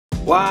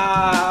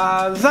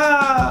What's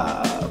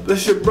up?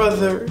 It's your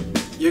brother,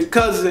 your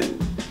cousin,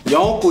 your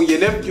uncle,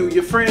 your nephew,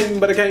 your friend,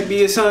 but I can't be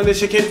his son.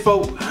 It's your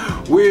kinfolk,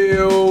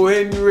 Will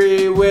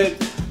Henry with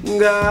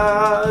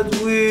God's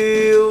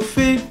Will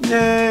Fitness.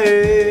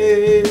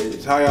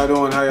 How y'all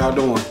doing? How y'all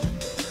doing?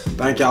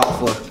 Thank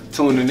y'all for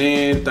tuning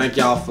in. Thank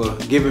y'all for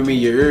giving me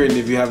your ear. And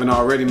if you haven't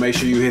already, make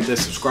sure you hit that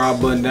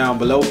subscribe button down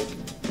below.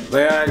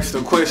 They asked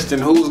the question,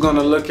 who's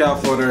gonna look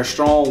out for their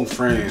strong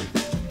friend?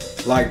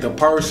 Like the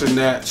person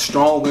that's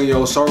strong in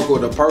your circle,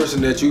 the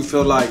person that you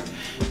feel like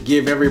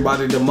give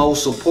everybody the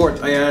most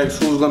support. They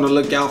ask who's gonna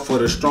look out for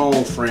the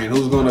strong friend,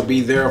 who's gonna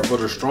be there for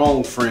the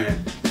strong friend.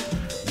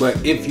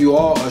 But if you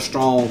are a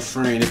strong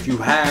friend, if you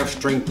have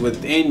strength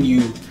within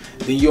you,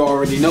 then you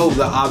already know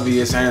the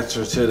obvious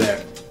answer to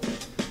that,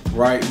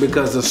 right?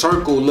 Because the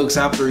circle looks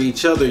after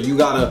each other. You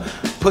gotta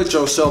put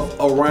yourself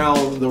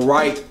around the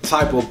right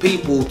type of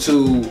people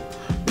to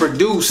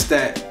produce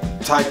that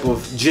type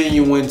of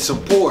genuine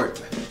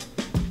support.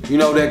 You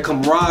know, that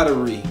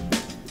camaraderie.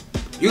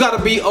 You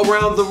gotta be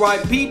around the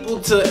right people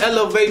to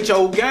elevate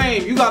your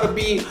game. You gotta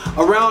be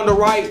around the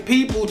right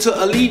people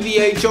to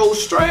alleviate your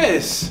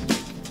stress.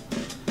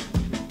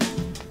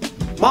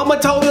 Mama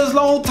told us a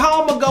long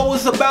time ago,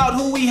 it's about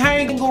who we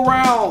hang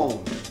around.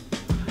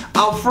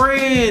 Our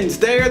friends,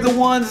 they're the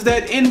ones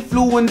that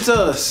influence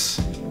us.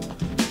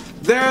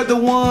 They're the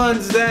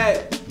ones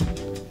that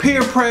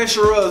peer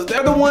pressure us.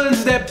 They're the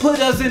ones that put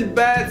us in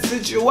bad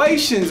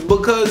situations,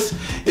 because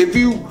if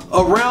you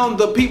around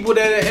the people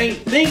that ain't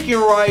thinking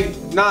right,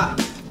 not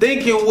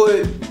thinking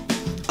with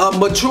a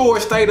mature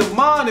state of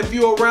mind, if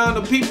you're around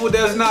the people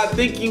that's not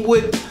thinking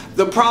with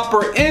the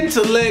proper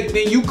intellect,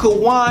 then you could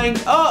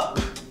wind up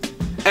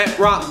at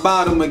rock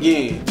bottom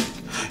again.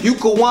 You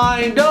could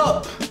wind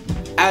up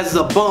as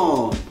a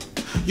bum.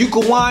 You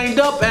could wind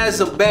up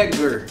as a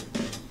beggar.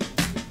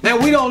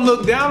 And we don't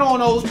look down on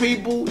those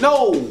people.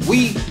 No,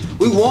 we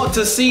want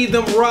to see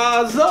them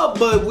rise up,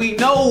 but we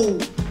know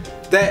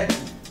that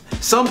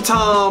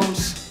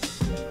sometimes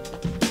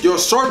your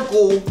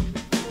circle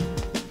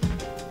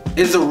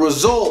is a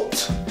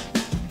result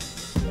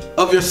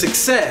of your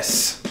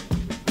success.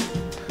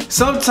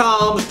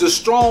 Sometimes the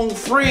strong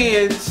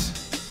friends,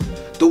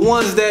 the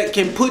ones that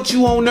can put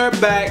you on their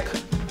back,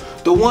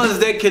 the ones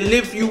that can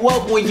lift you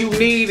up when you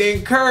need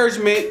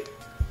encouragement,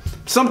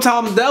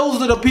 sometimes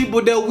those are the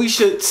people that we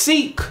should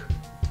seek.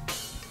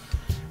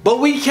 But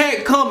we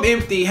can't come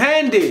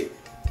empty-handed.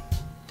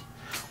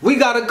 We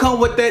gotta come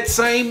with that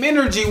same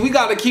energy. We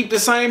gotta keep the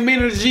same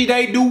energy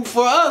they do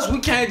for us. We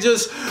can't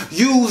just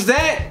use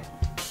that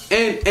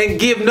and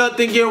give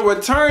nothing in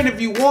return.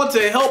 If you want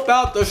to help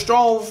out the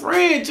strong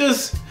friend,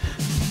 just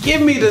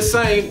give me the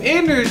same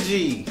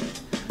energy.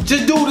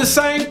 Just do the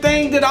same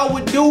thing that I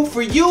would do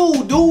for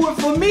you. Do it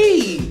for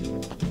me.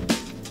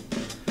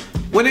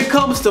 When it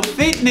comes to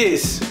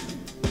fitness,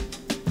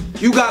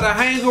 you gotta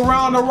hang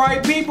around the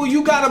right people.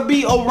 You gotta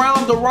be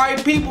around the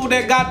right people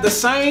that got the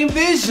same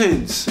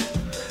visions,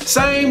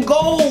 same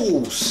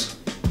goals.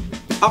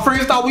 Our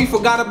friends thought we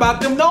forgot about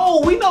them.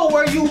 No, we know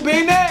where you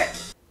been at.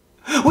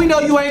 We know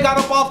you ain't got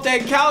up off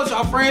that couch.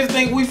 Our friends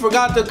think we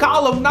forgot to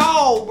call them.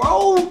 No,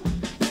 bro.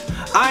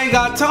 I ain't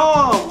got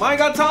time. I ain't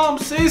got time,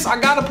 sis. I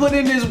gotta put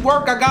in this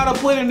work. I gotta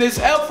put in this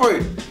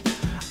effort.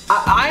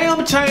 I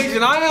am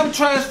changing. I am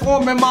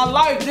transforming my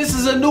life. This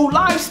is a new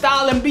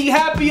lifestyle, and be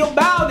happy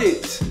about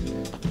it.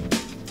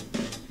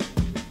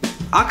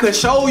 I could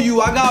show you,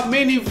 I got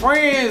many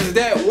friends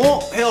that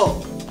want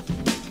help,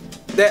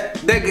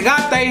 that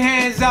got their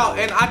hands out,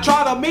 and I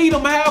try to meet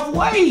them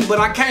halfway, but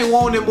I can't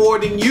want it more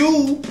than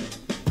you.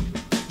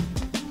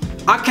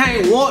 I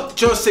can't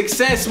want your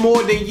success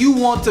more than you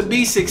want to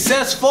be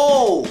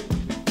successful.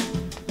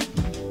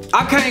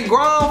 I can't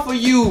grind for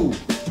you.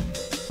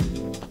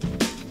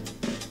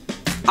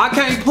 I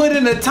can't put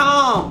in the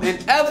time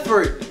and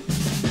effort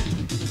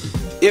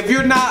if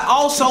you're not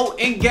also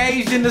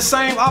engaged in the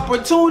same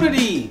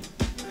opportunity.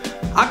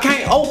 I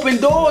can't open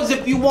doors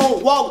if you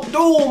won't walk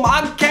through them.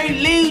 I can't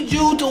lead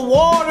you to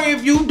water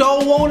if you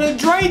don't want to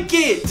drink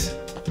it.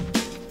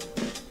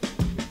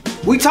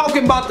 We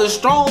talking about the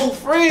strong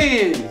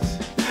friends,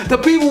 the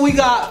people we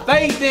got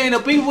faith in, the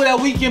people that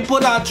we can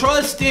put our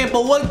trust in.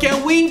 But what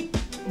can we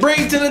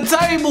bring to the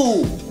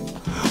table?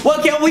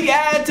 What can we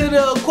add to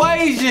the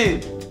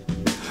equation?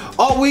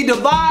 Are we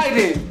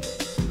dividing?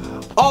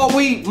 Are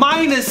we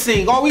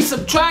minusing? Are we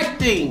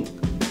subtracting?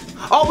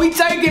 Are we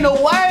taking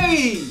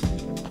away?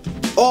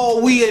 Or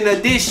are we in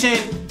addition?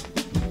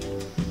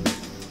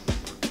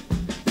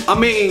 I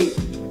mean,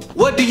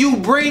 what do you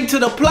bring to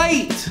the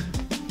plate?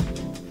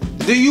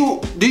 Do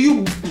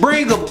you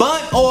bring a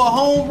bunt or a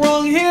home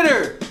run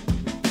hitter?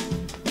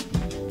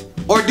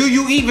 Or do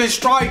you even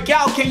strike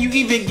out? Can you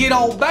even get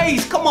on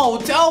base? Come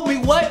on, tell me,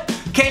 what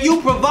can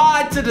you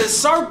provide to the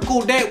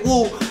circle that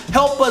will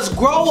help us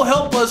grow,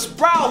 help us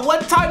sprout?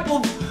 What type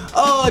of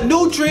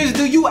nutrients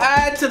do you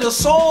add to the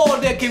soil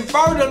that can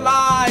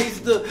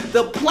fertilize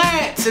the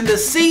plants and the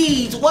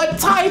seeds? What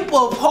type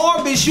of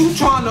harvest you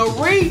trying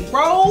to reap,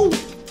 bro?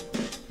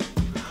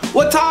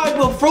 What type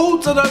of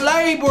fruits of the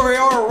labor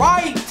are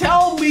right?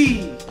 Tell me.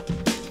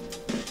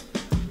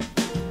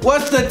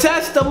 What's the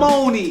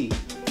testimony?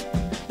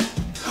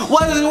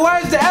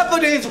 Where's the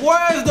evidence?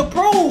 Where's the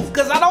proof?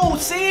 Because I don't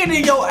see it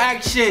in your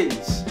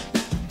actions.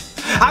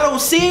 I don't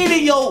see it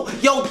in your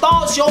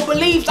thoughts, your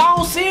beliefs. I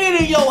don't see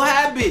it in your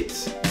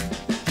habits.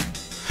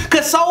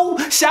 Because so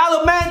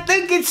shall a man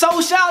think it,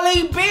 so shall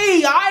he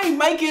be. I ain't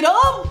make it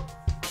up.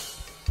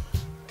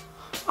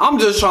 I'm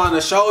just trying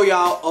to show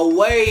y'all a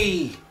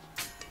way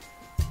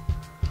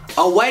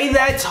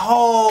that's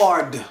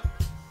hard,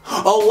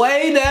 a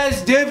way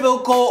that's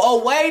difficult, a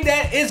way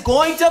that is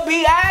going to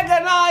be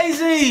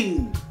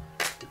agonizing.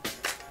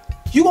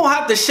 You're going to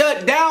have to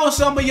shut down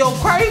some of your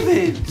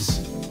cravings.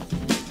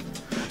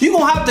 You're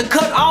going to have to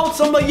cut out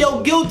some of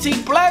your guilty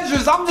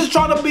pleasures. I'm just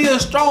trying to be a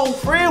strong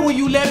friend. Will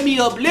you let me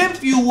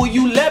uplift you? Will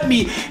you let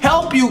me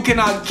help you? Can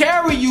I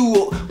carry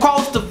you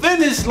across the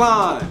finish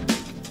line?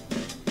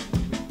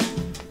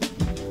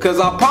 Because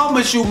I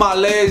promise you my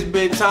legs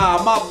been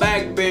tired, my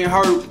back been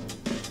hurt,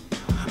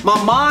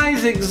 my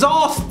mind's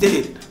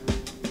exhausted.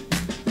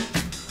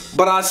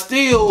 But I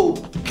still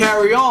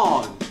carry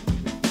on.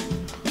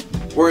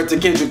 Word to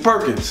Kendrick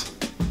Perkins.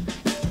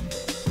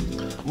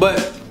 But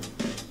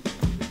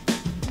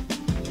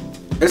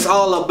it's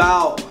all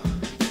about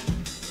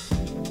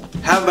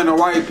having the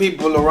right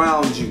people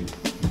around you.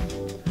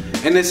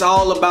 And it's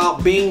all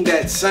about being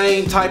that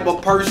same type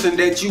of person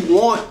that you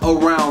want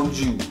around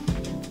you.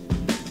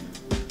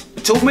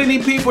 Too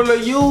many people are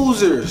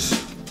users.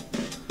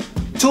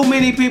 Too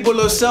many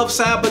people are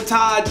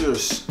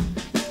self-sabotagers.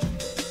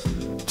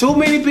 Too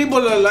many people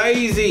are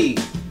lazy.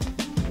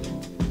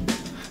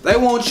 They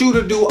want you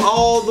to do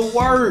all the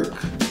work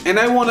and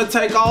they want to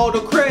take all the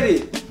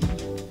credit.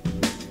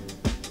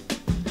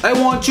 They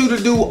want you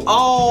to do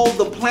all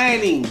the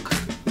planning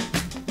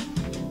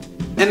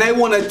and they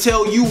want to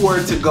tell you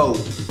where to go.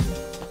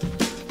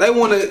 They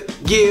want to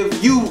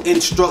give you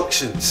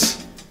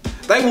instructions.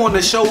 They want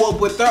to show up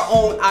with their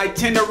own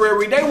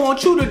itinerary. They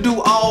want you to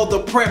do all the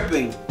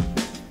prepping.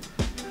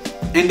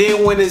 And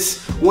then when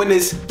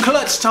it's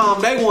clutch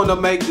time, they want to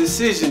make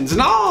decisions.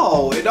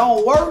 No, it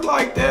don't work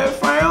like that,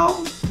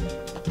 fam.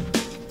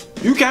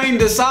 You can't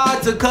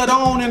decide to cut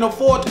on in the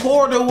fourth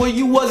quarter when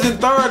you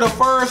wasn't third or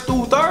first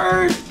through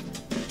third.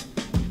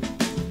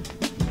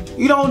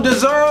 You don't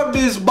deserve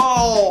this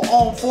ball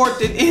on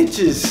 4th and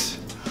inches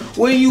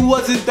when you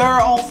wasn't there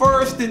on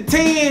 1st and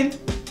 10.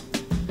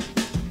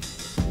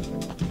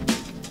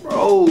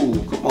 Bro,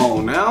 come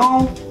on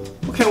now.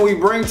 What can we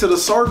bring to the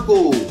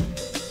circle?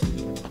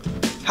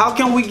 How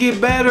can we get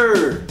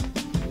better?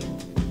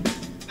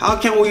 How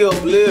can we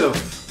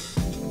uplift?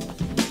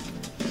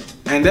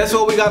 And that's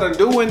what we gotta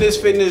do in this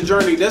fitness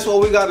journey. That's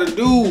what we gotta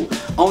do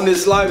on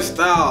this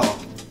lifestyle.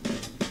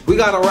 We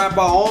gotta wrap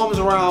our arms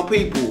around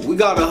people. We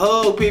gotta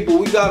hug people.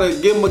 We gotta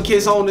give them a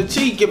kiss on the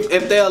cheek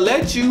if they'll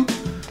let you,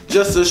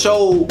 just to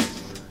show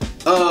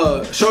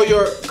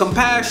your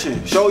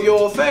compassion, show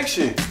your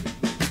affection.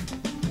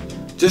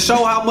 Just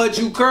show how much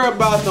you care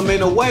about them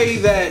in a way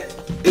that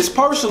is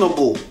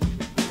personable.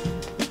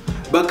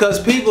 Because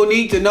people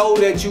need to know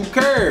that you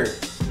care.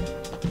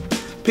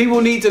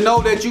 People need to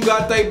know that you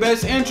got their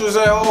best interests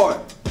at heart.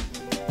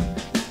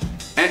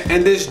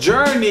 And this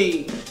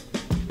journey,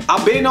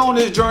 I've been on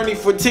this journey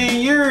for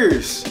 10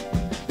 years.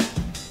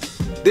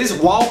 This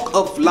walk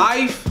of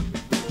life,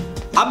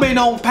 I've been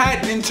on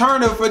Patton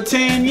Turner for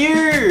 10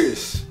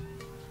 years.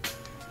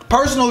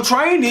 Personal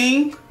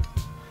training,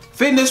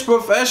 fitness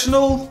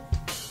professional,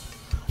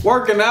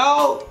 working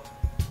out,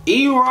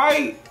 eating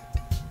right.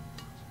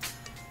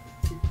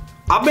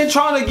 I've been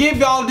trying to give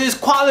y'all this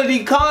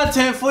quality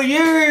content for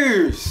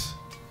years.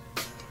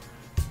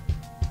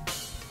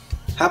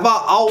 Have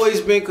I always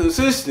been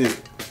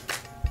consistent?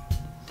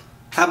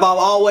 Have I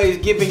always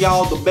given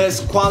y'all the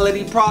best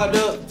quality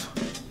product?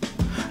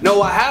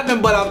 No, I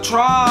haven't, but I've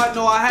tried.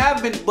 No, I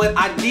haven't, but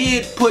I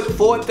did put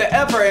forth the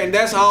effort, and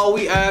that's all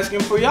we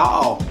asking for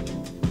y'all.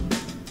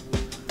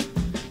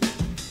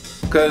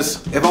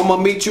 Because if I'm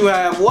gonna meet you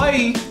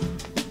halfway,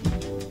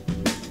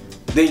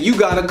 then you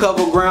gotta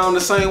cover ground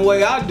the same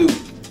way I do.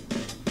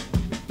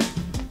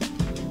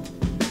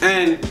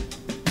 And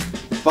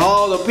for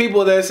all the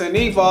people that's in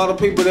need, for all the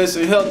people that's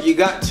in help, you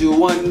got to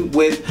one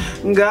with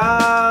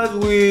God's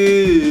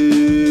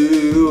will,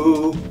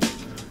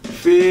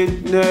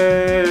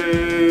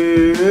 fitness.